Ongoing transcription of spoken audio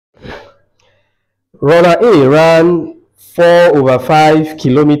Runner A ran 4/5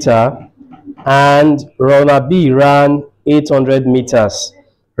 kilometer and runner B ran 800 meters.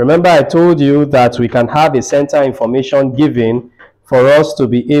 Remember, I told you that we can have a center information given for us to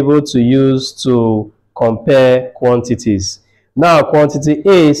be able to use to compare quantities. Now, quantity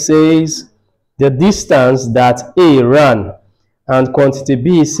A says the distance that A ran, and quantity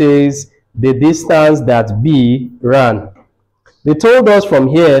B says the distance that B ran. They told us from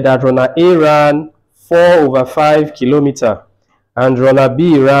here that runner A ran 4/5 kilometer and runner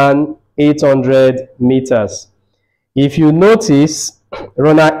B ran 800 meters. If you notice,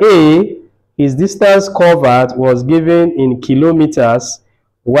 runner A, his distance covered was given in kilometers,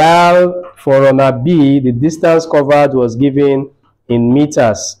 while for runner B, the distance covered was given in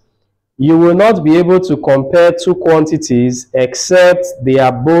meters. You will not be able to compare two quantities except they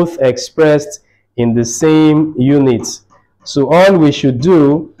are both expressed in the same unit. So all we should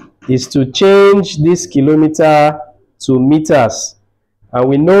do is to change this kilometer to meters. And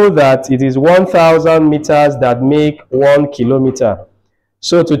we know that it is 1,000 meters that make 1 kilometer.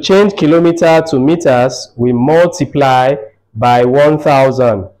 So to change kilometer to meters, we multiply by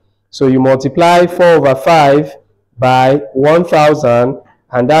 1,000. So you multiply 4/5 by 1,000,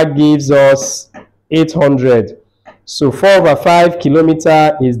 and that gives us 800. So 4/5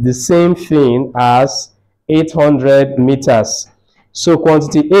 kilometer is the same thing as 800 meters. So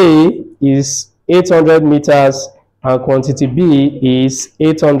quantity A is 800 meters and quantity B is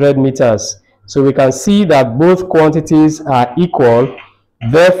 800 meters. So we can see that both quantities are equal.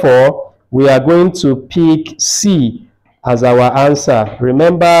 Therefore, we are going to pick C as our answer.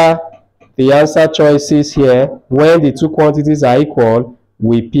 Remember the answer choices here. When the two quantities are equal,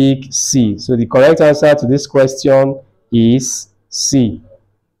 we pick C. So the correct answer to this question is C.